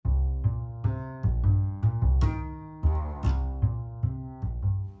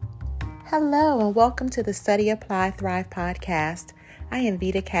Hello and welcome to the Study, Apply, Thrive podcast. I am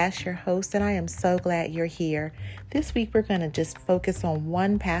Vita Cash, your host, and I am so glad you're here. This week we're going to just focus on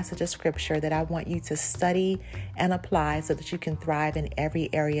one passage of scripture that I want you to study and apply so that you can thrive in every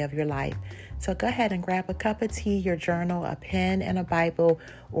area of your life. So go ahead and grab a cup of tea, your journal, a pen, and a Bible,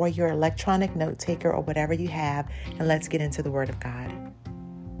 or your electronic note taker, or whatever you have, and let's get into the Word of God.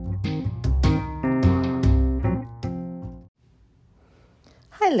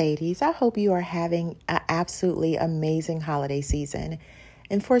 Hi, ladies. I hope you are having an absolutely amazing holiday season.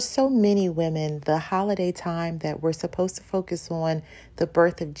 And for so many women, the holiday time that we're supposed to focus on the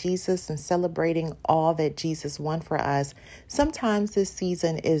birth of Jesus and celebrating all that Jesus won for us, sometimes this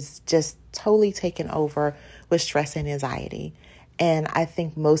season is just totally taken over with stress and anxiety. And I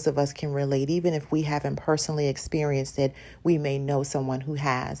think most of us can relate. Even if we haven't personally experienced it, we may know someone who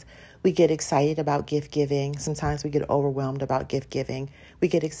has. We get excited about gift giving. Sometimes we get overwhelmed about gift giving. We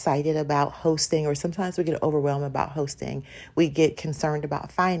get excited about hosting, or sometimes we get overwhelmed about hosting. We get concerned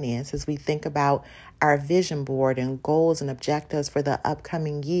about finances. We think about our vision board and goals and objectives for the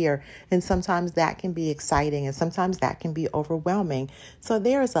upcoming year. And sometimes that can be exciting and sometimes that can be overwhelming. So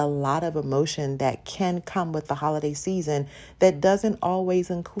there's a lot of emotion that can come with the holiday season that doesn't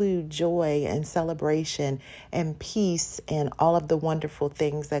always include joy and celebration and peace and all of the wonderful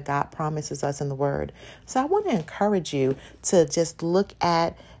things that God promises us in the Word. So I want to encourage you to just look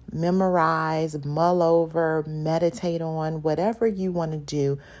at, memorize, mull over, meditate on, whatever you want to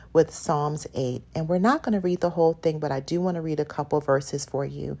do with Psalms 8. And we're not going to read the whole thing, but I do want to read a couple verses for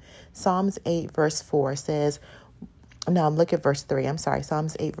you. Psalms 8 verse 4 says, look at verse 3.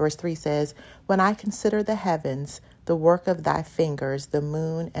 Psalms 8 verse 3 says, "When I consider the heavens, the work of thy fingers, the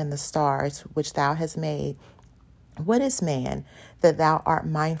moon and the stars which thou hast made, what is man that thou art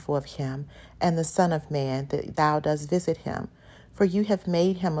mindful of him, and the son of man that thou dost visit him? For you have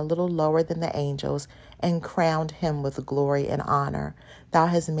made him a little lower than the angels, and crowned him with glory and honor. Thou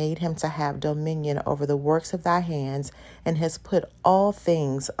hast made him to have dominion over the works of thy hands, and hast put all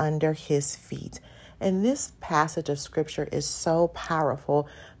things under his feet." And this passage of scripture is so powerful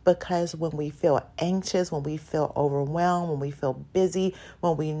because when we feel anxious, when we feel overwhelmed, when we feel busy,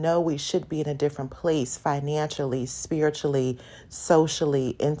 when we know we should be in a different place financially, spiritually,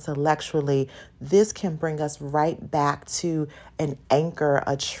 socially, intellectually, this can bring us right back to an anchor,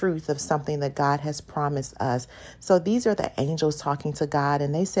 a truth of something that God has promised us. So these are the angels talking to God,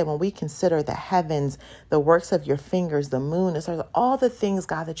 and they said, when we consider the heavens, the works of your fingers, the moon, the stars, all the things,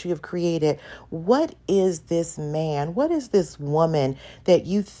 God, that you have created, what is this man? What is this woman that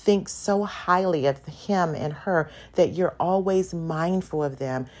you think so highly of him and her that you're always mindful of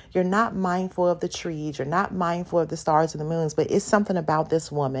them? You're not mindful of the trees. You're not mindful of the stars and the moons, but it's something about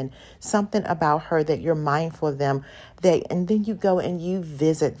this woman, something about her that you're mindful of them. And then you go and you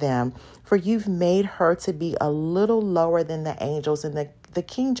visit them. For you've made her to be a little lower than the angels. And the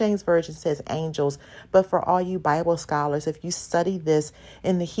King James Version says angels, but for all you Bible scholars, if you study this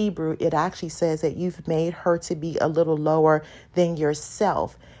in the Hebrew, it actually says that you've made her to be a little lower than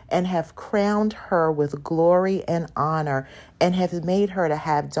yourself, and have crowned her with glory and honor, and have made her to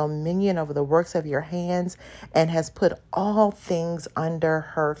have dominion over the works of your hands, and has put all things under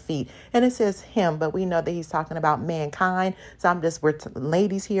her feet. And it says him, but we know that he's talking about mankind. So we're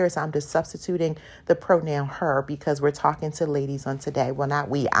ladies here, so I'm just substituting the pronoun her because we're talking to ladies on today. Well, not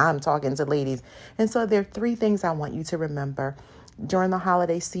we, I'm talking to ladies. And so there are three things I want you to remember during the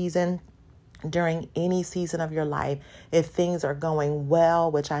holiday season. During any season of your life, if things are going well,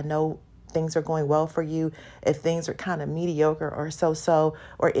 which I know things are going well for you, if things are kind of mediocre or so,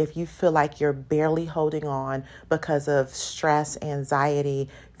 or if you feel like you're barely holding on because of stress, anxiety,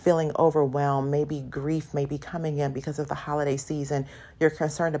 feeling overwhelmed, maybe grief may be coming in because of the holiday season, you're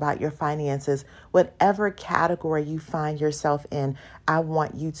concerned about your finances, whatever category you find yourself in, I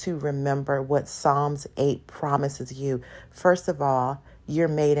want you to remember what Psalms 8 promises you. First of all, you're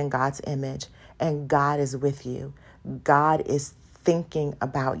made in God's image, and God is with you. God is thinking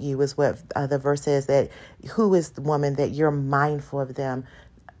about you, is what the verse says, that who is the woman that you're mindful of them,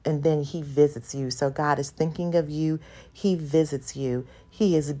 and then he visits you. So God is thinking of you. He visits you.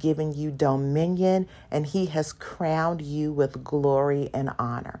 He is giving you dominion, and he has crowned you with glory and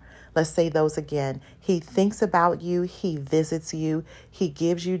honor. Let's say those again. He thinks about you. He visits you. He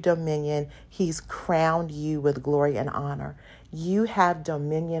gives you dominion. He's crowned you with glory and honor. You have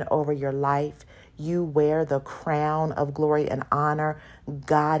dominion over your life. You wear the crown of glory and honor.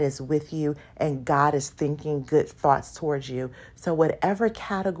 God is with you, and God is thinking good thoughts towards you. So whatever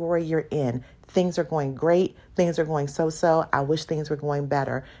category you're in, Things are going great. Things are going so-so. I wish things were going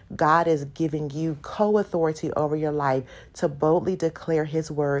better. God is giving you co-authority over your life to boldly declare his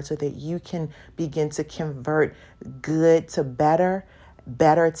word so that you can begin to convert good to better,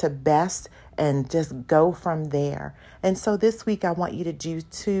 better to best, and just go from there. And so this week, I want you to do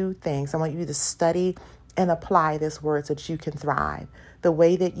two things. I want you to study and apply this word so that you can thrive. The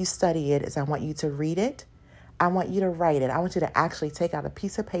way that you study it is I want you to read it. I want you to write it. I want you to actually take out a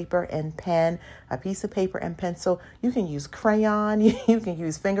piece of paper and pen, a piece of paper and pencil. You can use crayon, you can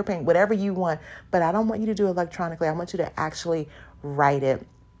use finger paint, whatever you want, but I don't want you to do it electronically. I want you to actually write it.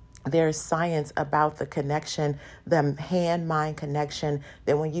 There's science about the connection, the hand-mind connection,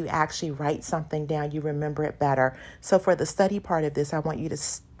 that when you actually write something down, you remember it better. So for the study part of this, I want you to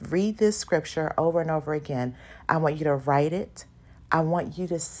read this scripture over and over again. I want you to write it. I want you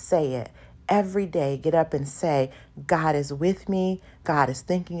to say it. Every day, get up and say, God is with me. God is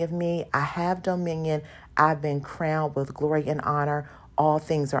thinking of me. I have dominion. I've been crowned with glory and honor. All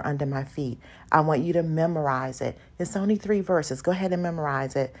things are under my feet. I want you to memorize it. It's only 3 verses. Go ahead and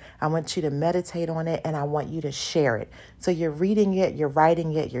memorize it. I want you to meditate on it, and I want you to share it. So you're reading it, you're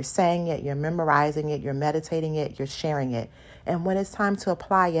writing it, you're saying it, you're memorizing it, you're meditating it, you're sharing it. And when it's time to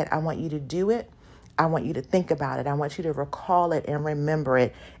apply it, I want you to do it. I want you to think about it. I want you to recall it and remember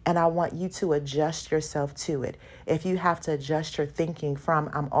it. And I want you to adjust yourself to it. If you have to adjust your thinking from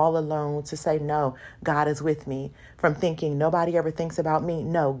I'm all alone to say, no, God is with me. From thinking nobody ever thinks about me.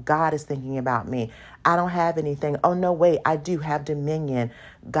 No, God is thinking about me. I don't have anything. Oh, no, wait, I do have dominion.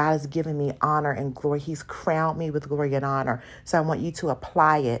 God has given me honor and glory. He's crowned me with glory and honor. So I want you to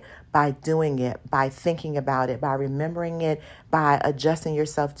apply it by doing it, by thinking about it, by remembering it, by adjusting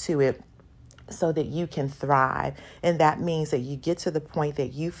yourself to it, so that you can thrive. And that means that you get to the point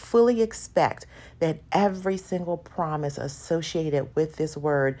that you fully expect that every single promise associated with this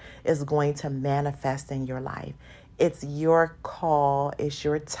word is going to manifest in your life. It's your call, it's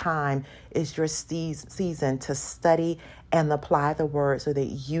your time, it's your season to study and apply the word so that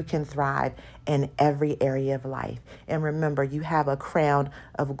you can thrive in every area of life. And remember, you have a crown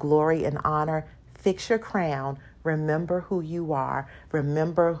of glory and honor. Fix your crown. Remember who you are.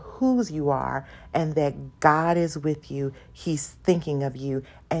 Remember whose you are, and that God is with you. He's thinking of you,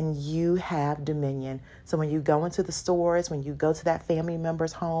 and you have dominion. So when you go into the stores, when you go to that family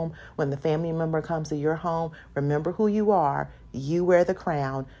member's home, when the family member comes to your home, remember who you are. You wear the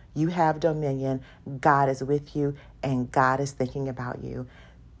crown. You have dominion. God is with you, and God is thinking about you.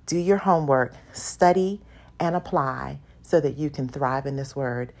 Do your homework, study, and apply so that you can thrive in this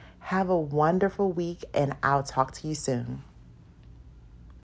word. Have a wonderful week, and I'll talk to you soon.